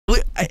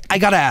I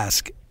gotta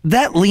ask.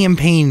 That Liam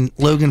Payne,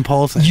 Logan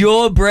Paul thing.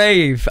 You're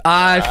brave.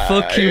 I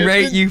fucking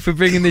rate you for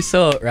bringing this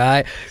up,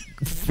 right?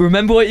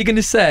 Remember what you're going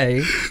to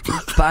say,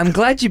 but I'm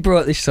glad you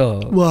brought this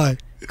up. Why?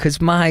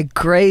 Because my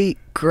great,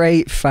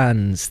 great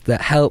fans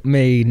that helped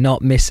me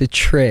not miss a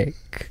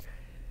trick.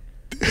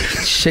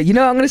 You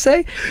know what I'm going to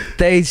say?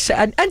 They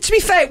said, and to be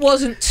fair, it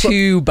wasn't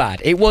too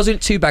bad. It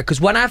wasn't too bad because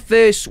when I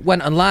first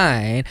went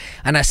online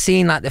and I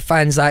seen like the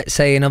fans like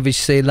saying,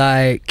 obviously,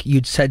 like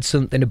you'd said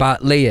something about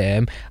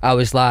Liam, I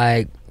was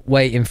like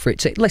waiting for it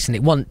to listen.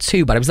 It wasn't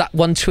too bad. It was that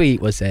one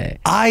tweet, was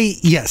it?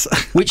 Yes.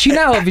 Which you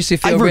now obviously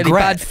feel really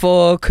bad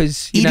for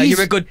because you know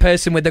you're a good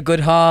person with a good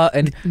heart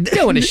and you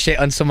don't want to shit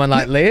on someone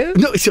like Liam.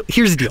 No, so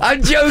here's the deal.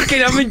 I'm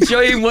joking. I'm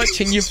enjoying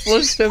watching you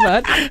fluster,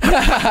 man.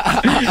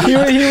 he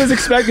was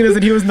expecting this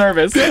and he was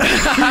nervous. He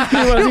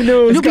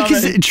knew it was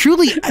because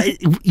truly,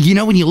 you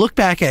know, when you look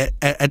back at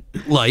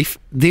life,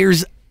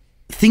 there's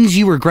things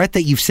you regret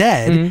that you've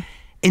said,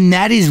 and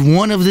that is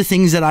one of the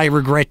things that I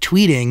regret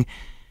tweeting.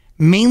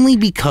 Mainly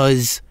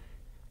because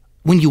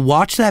when you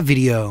watch that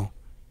video,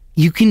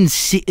 you can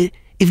see,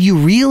 if you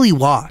really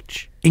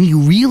watch and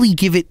you really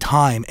give it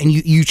time and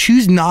you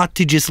choose not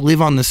to just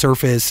live on the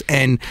surface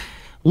and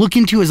look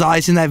into his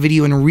eyes in that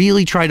video and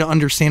really try to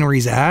understand where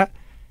he's at,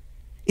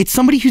 it's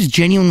somebody who's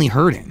genuinely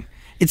hurting.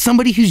 It's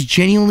somebody who's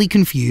genuinely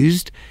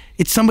confused.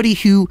 It's somebody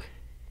who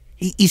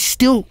is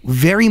still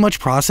very much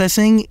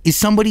processing, is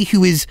somebody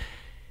who is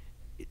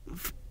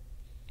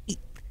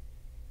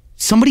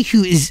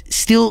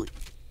still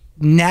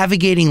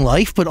navigating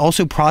life but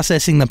also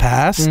processing the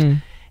past,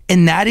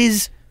 and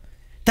that's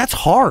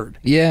hard.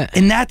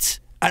 And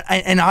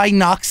I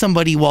knocked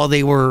somebody while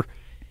they were,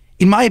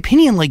 in my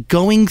opinion, like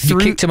going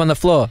through. You kicked him on the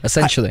floor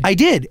essentially. I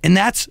did, and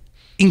that's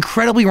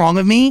incredibly wrong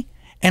of me,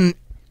 and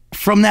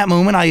from that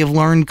moment I have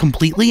learned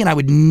completely, and I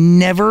would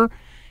never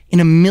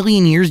in a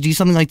million years do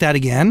something like that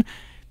again,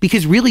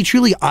 because really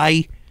truly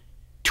I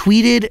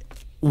tweeted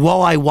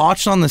while I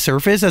watched on the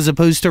surface as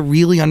opposed to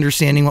really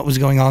understanding what was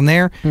going on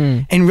there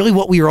and really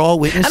what we were all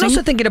witnessing. And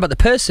also thinking about the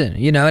person,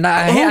 you know, and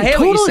I hear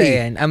what you're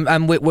saying.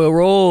 And we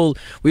all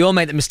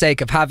make the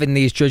mistake of having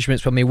these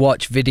judgments when we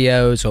watch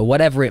videos or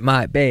whatever it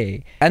might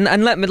be. And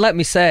let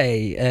me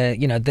say,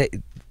 you know,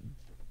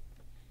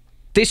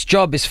 this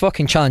job is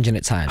fucking challenging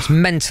at times,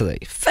 mentally,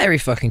 very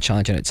fucking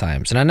challenging at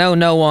times. And I know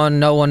no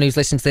one who's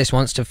listening to this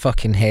wants to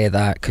fucking hear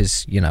that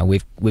because, you know,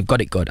 we've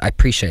got it good. I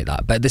appreciate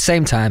that. But at the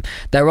same time,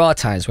 there are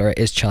times where it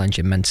is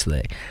challenging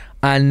mentally.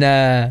 And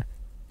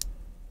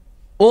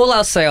all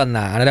I'll say on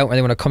that, and I don't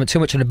really want to comment too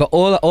much on it, but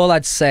all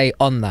I'd say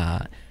on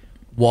that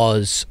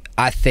was,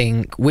 I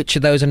think, which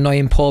of those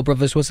annoying Paul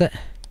brothers was it?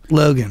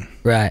 Logan.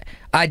 Right.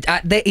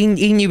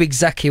 He knew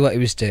exactly what he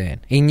was doing.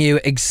 He knew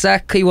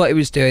exactly what he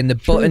was doing, the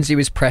buttons he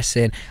was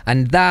pressing,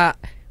 and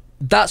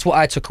that's what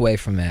I took away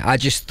from it. I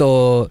just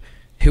thought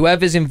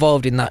whoever's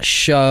involved in that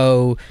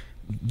show,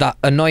 that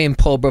annoying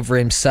Paul brother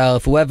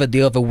himself, whoever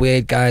the other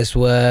weird guys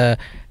were,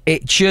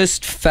 it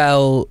just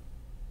felt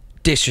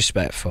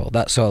disrespectful.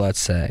 That's all I'd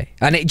say.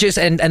 And it just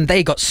and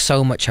they got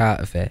so much out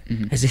of it,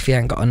 as if he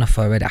hadn't got enough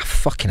already. I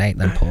fucking hate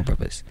them Paul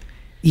brothers.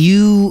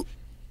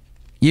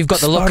 You've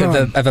got the look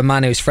of a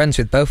man who's friends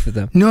with both of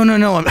them. No.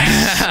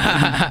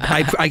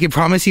 I can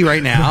promise you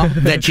right now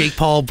that Jake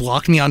Paul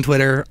blocked me on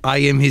Twitter. I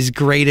am his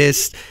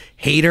greatest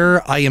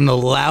hater. I am the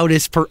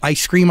loudest. I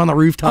scream on the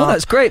rooftop. Oh,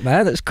 that's great,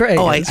 man. That's great.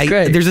 Oh, that's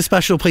great. There's a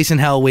special place in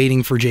hell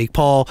waiting for Jake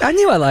Paul. I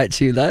knew I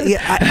liked you, though.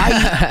 Yeah,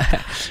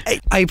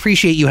 I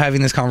appreciate you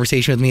having this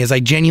conversation with me, as I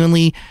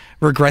genuinely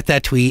regret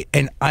that tweet.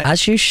 And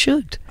as you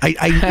should.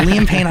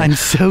 Liam Payne, I'm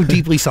so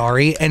deeply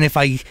sorry. And if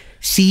I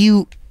see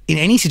you in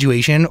any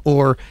situation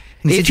or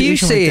if you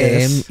see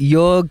him,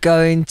 you're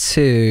going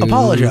to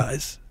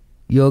apologize.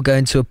 You're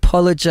going to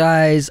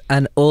apologize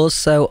and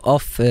also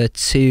offer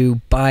to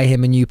buy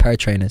him a new pair of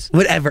trainers.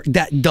 Whatever.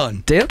 That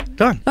done. Deal?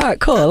 Done. All right,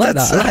 cool. I like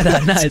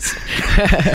that. Nice.